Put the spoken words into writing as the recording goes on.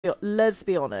let's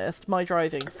be honest, my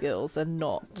driving skills are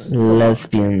not the mark.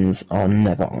 Lesbians are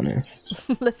never honest.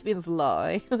 Lesbians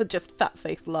lie. They're just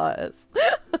fat-faced liars.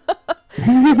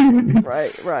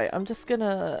 Right. I'm just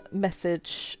gonna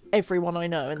message everyone I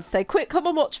know and say, quick, come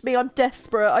and watch me. I'm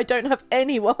desperate. I don't have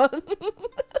anyone.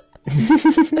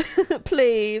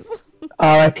 Please.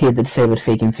 R.I.P. the disabled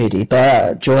vegan foodie,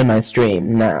 but join my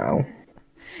stream now.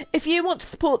 If you want to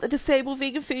support the disabled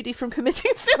vegan foodie from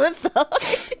committing suicide,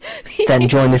 Then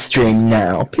join the stream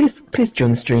now. Please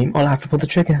join the stream. I'll have to pull the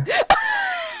trigger.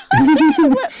 I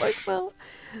wet myself.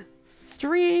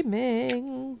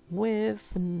 Streaming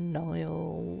with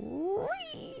Niall.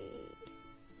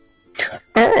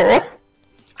 Oh.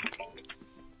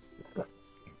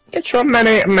 Get your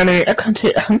money, I can't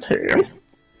hit hunter.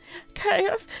 Okay,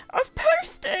 I've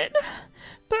posted,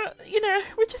 but you know,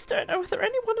 we just don't know whether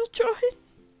anyone will join.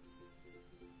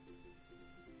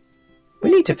 We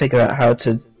need to figure out how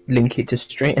to link it to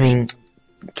stream. I mean,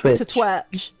 Twitch. To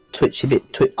Twitch. Twitchy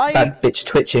bit. Bad bitch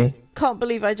twitchy. Can't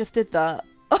believe I just did that.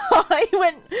 I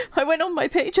went on my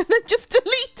page and then just deleted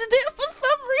it for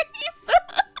some reason.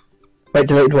 Wait,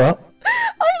 delete what?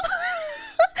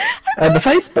 The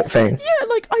Facebook thing. Yeah,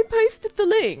 like I posted the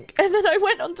link and then I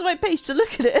went onto my page to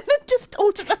look at it and then just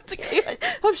automatically I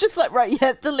was just like, right,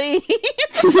 yeah, delete.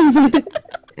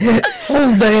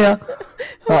 Oh dear.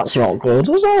 That's not good,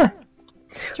 was it?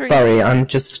 Sorry, I'm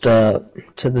just to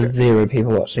the 0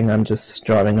 people watching. I'm just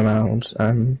driving around.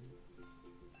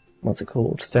 What's it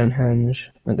called? Stonehenge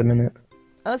at the minute.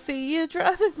 I see you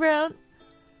driving around.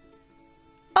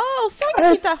 Oh, thank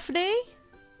you, Daphne.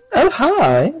 Oh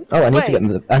hi. Oh, I need to get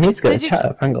the chat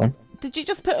up. Hang on. Did you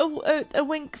just put a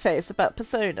wink face about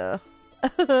Persona?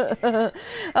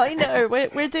 I know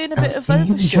we're doing a bit of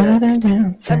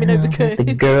Overcooked. I mean Overcooked.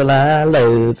 The girl I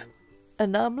love.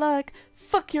 And I'm like,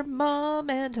 fuck your mom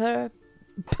and her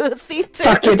pussy too.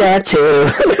 Fuck your dad too.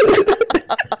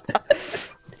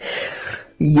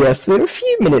 Yes, we're a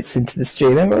few minutes into the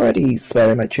stream. I'm already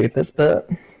swearing like troopers, but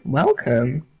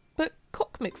welcome. But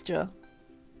cock mixture.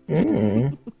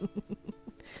 Have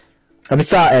we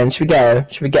started? Should we go?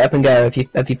 Should we get up and go?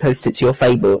 Have you posted it to your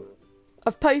Facebook?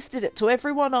 I've posted it to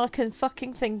everyone I can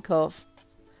fucking think of.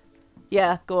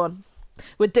 Yeah, go on.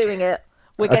 We're doing it.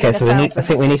 We're getting okay, so I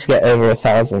think we need to get over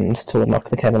 1,000 to unlock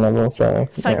the Kevin level. So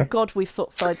thank God we've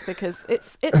swapped sides because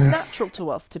it's natural to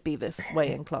us to be this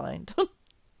way inclined.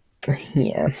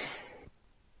 Yeah.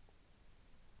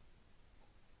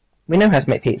 We know how to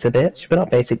make pizza, bitch. We're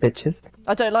not basic bitches.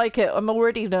 I don't like it. I'm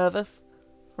already nervous.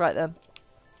 Right then.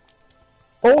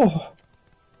 Oh.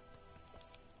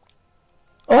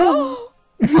 Oh.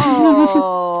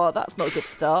 Oh, that's not a good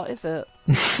start, is it?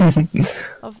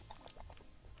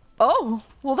 Oh,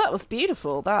 well that was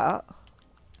beautiful, that.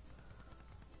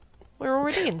 We're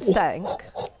already in sync.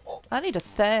 I need a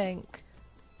sync.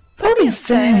 Put me in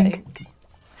sync.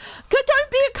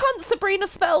 Don't be a cunt, Sabrina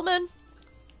Spellman.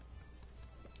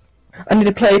 I need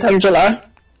a plate, Angela.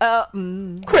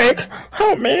 Quick,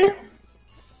 help me.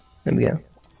 There we go.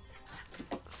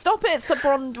 Stop it, Sir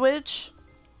Brondwich.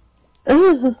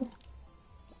 Oh.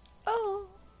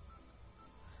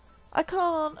 I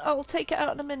can't. I'll take it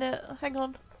out in a minute. Hang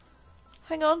on.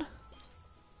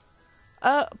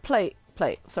 Plate.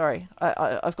 Sorry.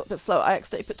 I've got a bit slow. I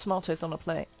accidentally put tomatoes on a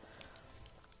plate.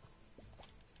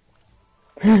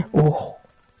 Oh.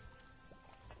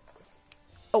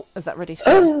 Oh, is that ready to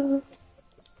go?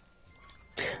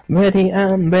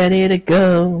 I'm ready to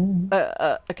go.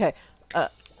 Okay.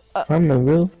 From the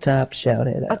rooftop, shout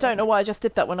it out. I don't know why I just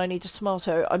did that when I need a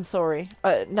tomato. I'm sorry.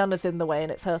 Nana's in the way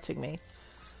and it's hurting me.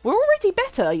 We're already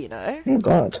better, you know. Oh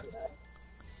God.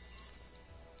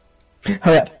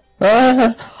 Hurry up.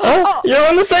 Oh, you're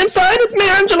on the same side as me,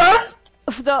 Angela!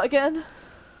 Start again.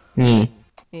 Yeah.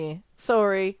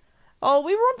 Sorry. Oh,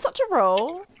 we were on such a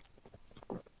roll.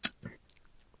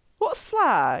 What a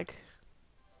slag.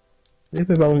 We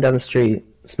were rolling down the street,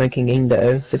 smoking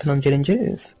Indo, sipping on gin and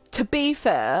juice. To be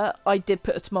fair, I did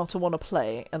put a tomato on a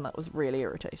plate, and that was really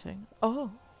irritating.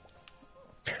 Oh.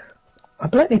 I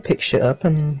blatantly picked shit up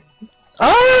and...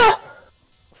 Ah!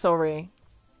 Sorry.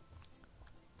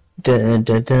 Dun,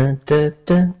 dun, dun, dun,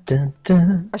 dun, dun,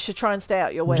 dun. I should try and stay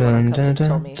out your way when I come to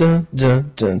Tommy's.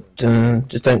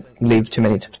 Just don't leave too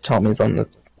many Tommys on the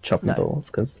chopping boards,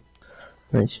 because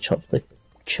I need to chop the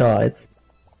chives.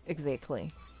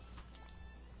 Exactly.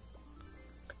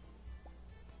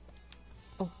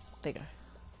 Oh, there you go.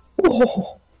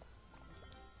 Oh.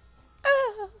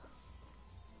 Ah.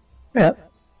 Hurry up.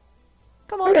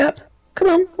 Come on. Hurry up. Come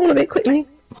on, all of it, quickly.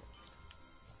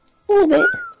 All of it.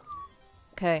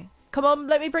 Okay. Come on,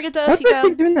 let me bring a dirty down. Why are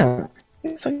you doing that?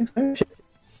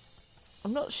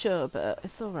 I'm not sure, but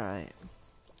it's alright.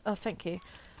 Oh, thank you.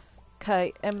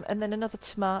 Okay, and then another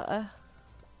tomato.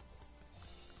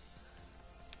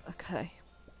 Okay.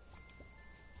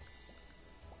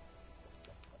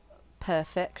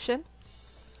 Perfection.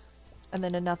 And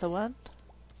then another one.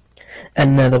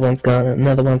 Another one's gone,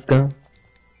 another one's gone.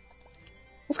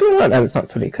 What's going on? Oh, it's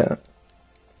not fully cut.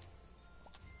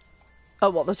 Oh,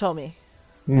 what, the Tommy?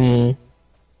 Me.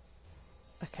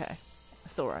 Okay,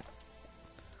 that's alright.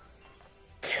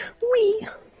 Wee.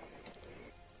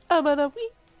 Oh, but a wee.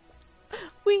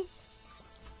 Wee.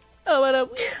 Oh, but a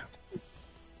wee.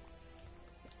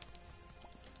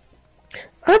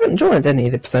 I haven't joined any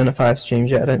of the Persona 5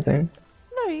 streams yet, I don't think.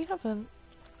 No, you haven't.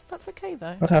 That's okay,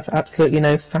 though. I'd have absolutely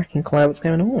no fucking clue what's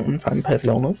going on, if I'm perfectly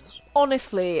honest.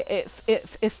 Honestly,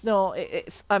 it's not.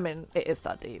 I mean, it is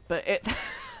that deep, but it's.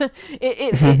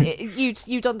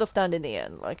 You'd understand in the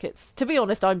end. Like, it's. To be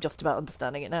honest, I'm just about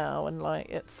understanding it now, and like,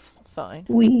 it's fine.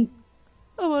 Wee.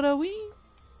 Oh, what are we?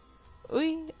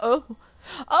 Oh.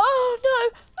 Oh no!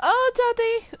 Oh,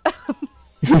 Daddy!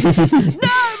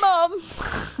 No, Mum!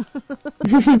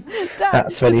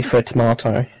 That's ready for a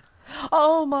tomato.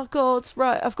 Oh my God!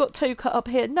 Right, I've got 2 cut up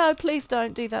here. No, please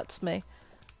don't do that to me.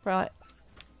 Right.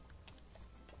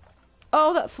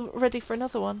 Oh, that's ready for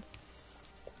another one.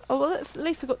 Oh well, at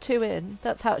least we've got 2 in.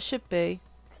 That's how it should be.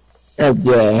 Oh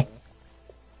yeah.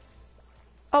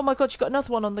 Oh my God, you've got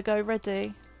another one on the go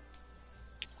ready.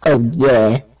 Oh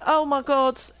yeah. Oh my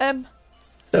God. Don't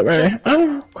worry.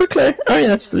 Oh, quickly. Oh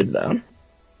yeah, just leave it down.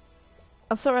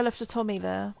 I'm sorry I left a Tommy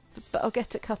there, but I'll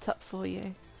get it cut up for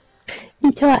you.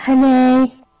 It's alright,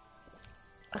 honey.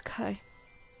 Okay.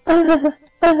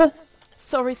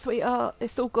 Sorry, sweetheart.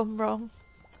 It's all gone wrong.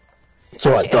 It's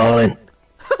alright, darling.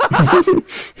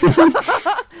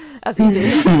 As you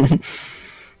do.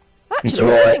 Actually,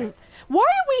 right. why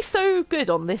are we so good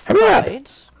on this Hurry side?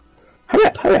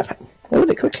 Up. Hurry up. A little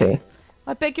bit quickly.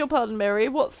 I beg your pardon, Mary.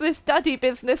 What's this daddy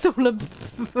business all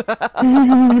about?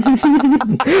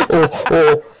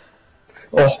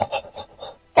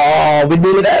 Oh, we're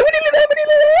nearly there.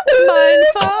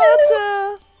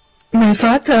 Mein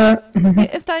Vater.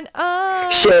 It is dein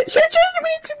Arm. Shit, we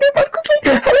need to go back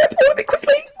quickly. Hurry up, all of it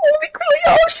quickly.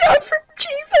 Oh, shit, for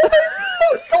Jesus.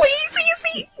 Oh, it's so easy.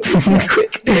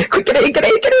 Quick, get in.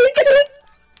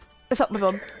 It's up my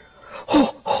bum.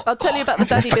 I'll tell you about the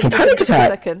daddy business panic in just a attack.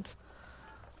 second.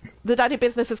 The daddy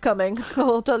business is coming.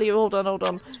 I'll tell you. Hold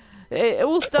on. It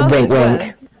all started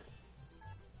Wink.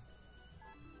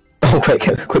 Oh, quick.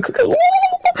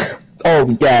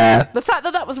 Oh, yeah. The fact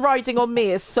that was riding on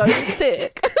me is so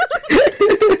sick.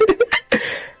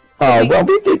 Oh, well,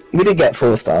 we did get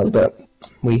 4 stars, but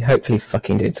we hopefully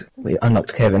fucking did. We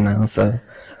unlocked Kevin now, so...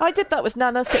 I did that with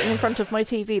Nana sitting in front of my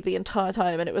TV the entire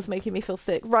time, and it was making me feel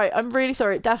sick. Right, I'm really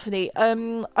sorry, Daphne.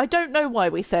 I don't know why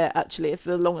we say it, actually, is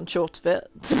the long and short of it,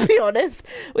 to be honest.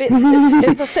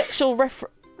 It's a sexual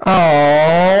reference.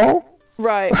 Oh.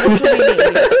 Right, what do we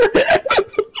need?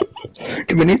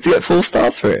 Do we need to get 4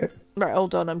 stars for it? Right,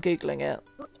 hold on, I'm Googling it.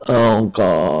 Oh,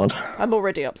 God. I'm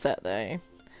already upset, though.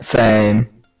 Same.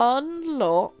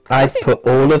 Unlock. I put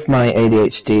all of my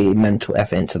ADHD mental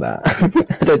effort into that. I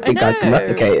don't think I can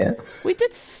replicate it. We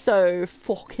did so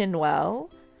fucking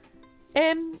well.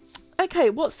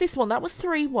 Okay, what's this one? That was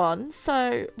 3-1.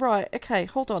 So, right, okay,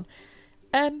 hold on.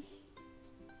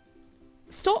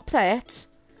 Stop that,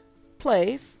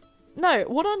 please. No,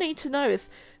 what I need to know is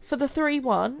for the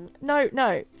 3-1. No,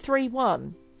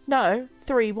 3-1. No,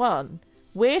 3-1.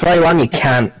 Where? 3-1, you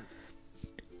can't.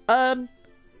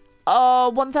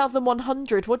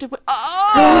 1,100. What did we?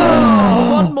 Oh,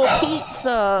 one more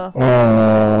pizza.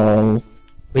 Oh,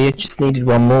 we just needed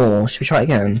 1 more. Should we try it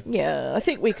again? Yeah, I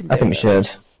think we can do it. I think we should.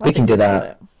 We can do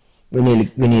that. We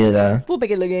needed a... We'll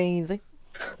make it look easy.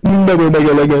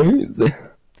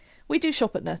 We do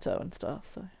shop at Netto and stuff,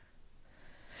 so...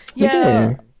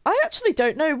 Yeah, I actually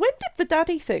don't know. When did the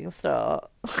daddy thing start?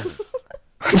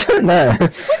 I don't know.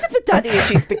 When did the daddy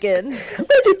issues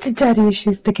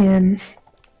begin?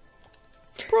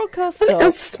 Broadcast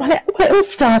stop. Well, it all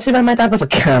started when my dad was a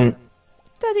cunt.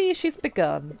 Daddy issues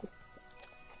begun.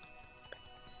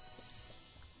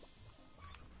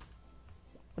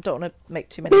 I don't want to make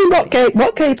too many... What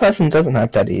gay person doesn't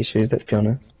have daddy issues, let's be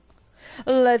honest?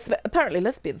 Apparently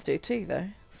lesbians do too, though.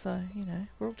 So, you know,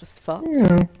 we're all just fucked.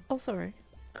 Yeah. Oh, sorry.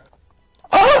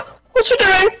 Oh! What's she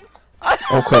doing?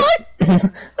 Oh, quick.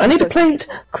 I need a plate.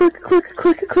 Quick.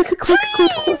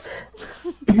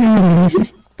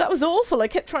 That was awful. I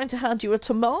kept trying to hand you a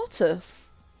tomatus.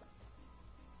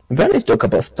 When is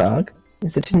Dokabostag?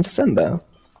 Is it in December?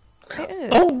 It is.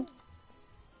 Oh!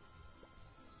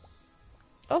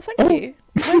 Oh, thank you.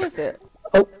 Where is it?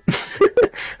 Oh.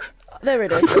 There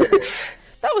it is.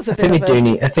 That was a bit I of a...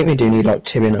 think we do need like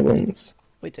 2 inner ones.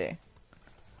 We do.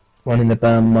 One in the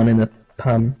bum, one in the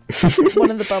pum.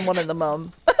 One in the bum, one in the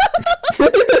mum.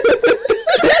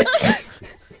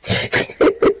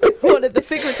 One in the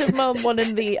figurative mum, one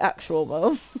in the actual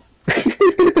mum.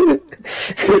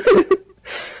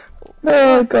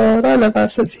 Oh god, I love our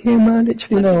sense of humour.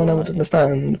 Literally no one would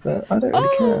understand, but I don't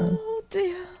really care. Oh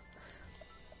dear.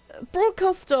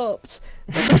 Broadcast stopped.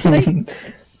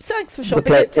 Thanks for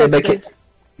shopping at Tesco.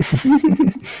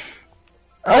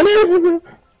 I know.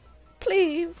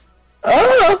 Please.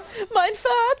 Oh! Mein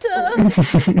Vater!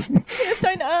 Hier ist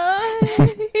ein Ei!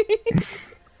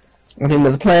 I think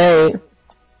with the play.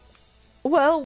 Well,